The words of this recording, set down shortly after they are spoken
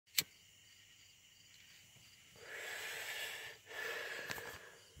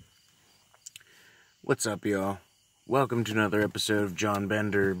What's up, y'all? Welcome to another episode of John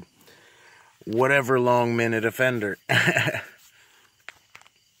Bender, whatever long-minute offender.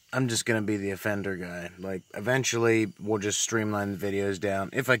 I'm just gonna be the offender guy. Like, eventually, we'll just streamline the videos down,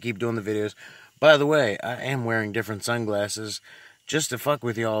 if I keep doing the videos. By the way, I am wearing different sunglasses, just to fuck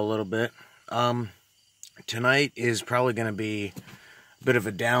with y'all a little bit. Tonight is probably gonna be a bit of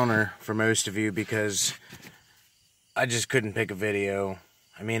a downer for most of you, because I just couldn't pick a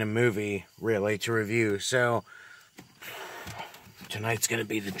movie, really, to review. So, tonight's gonna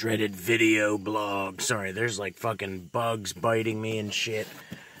be the dreaded video blog. Sorry, there's like fucking bugs biting me and shit.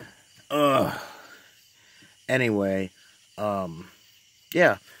 Ugh. Anyway,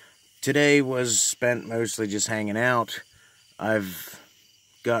 yeah. Today was spent mostly just hanging out. I've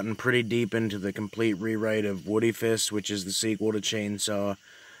gotten pretty deep into the complete rewrite of Woody Fist, which is the sequel to Chainsaw.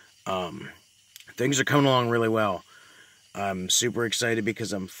 Things are coming along really well. I'm super excited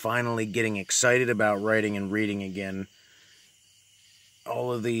because I'm finally getting excited about writing and reading again.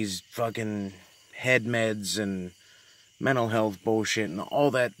 All of these fucking head meds and mental health bullshit and all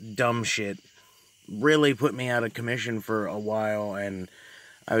that dumb shit really put me out of commission for a while, and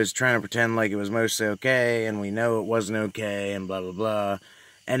I was trying to pretend like it was mostly okay, and we know it wasn't okay, and blah blah blah.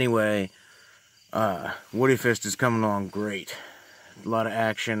 Anyway, Woody Fist is coming along great. A lot of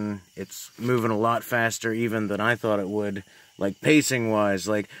action. It's moving a lot faster even than I thought it would. Like, pacing-wise.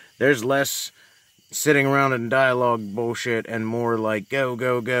 Like, there's less sitting around and dialogue bullshit and more like go,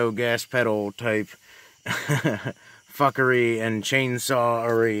 go, go, gas pedal type fuckery and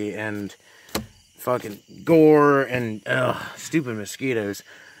chainsaw-ery and fucking gore and stupid mosquitoes.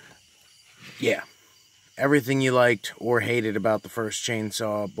 Yeah. Everything you liked or hated about the first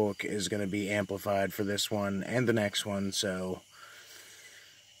Chainsaw book is going to be amplified for this one and the next one, so,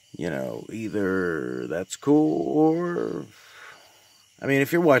 you know, either that's cool or, I mean,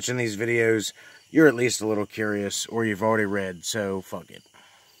 if you're watching these videos, you're at least a little curious, or you've already read, so fuck it.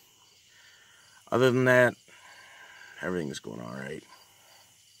 Other than that, everything's going alright.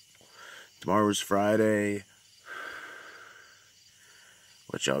 Tomorrow's Friday.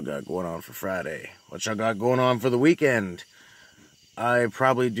 What y'all got going on for Friday? What y'all got going on for the weekend? I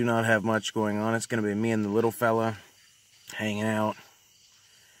probably do not have much going on. It's going to be me and the little fella hanging out,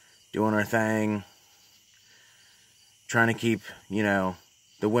 doing our thing, trying to keep, you know,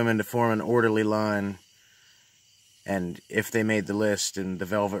 the women to form an orderly line, and if they made the list, and the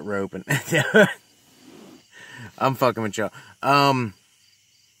velvet rope, and I'm fucking with y'all.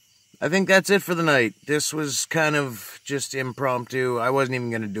 I think that's it for the night. This was kind of just impromptu. I wasn't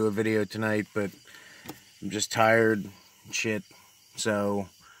even going to do a video tonight, but I'm just tired and shit. So,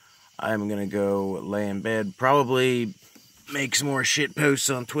 I'm going to go lay in bed. Probably make some more shit posts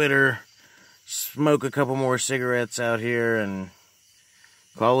on Twitter. Smoke a couple more cigarettes out here and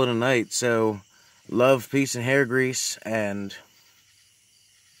call it a night. So, love, peace, and hair grease. And,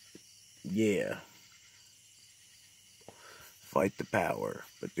 yeah. Fight the power,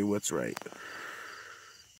 but do what's right.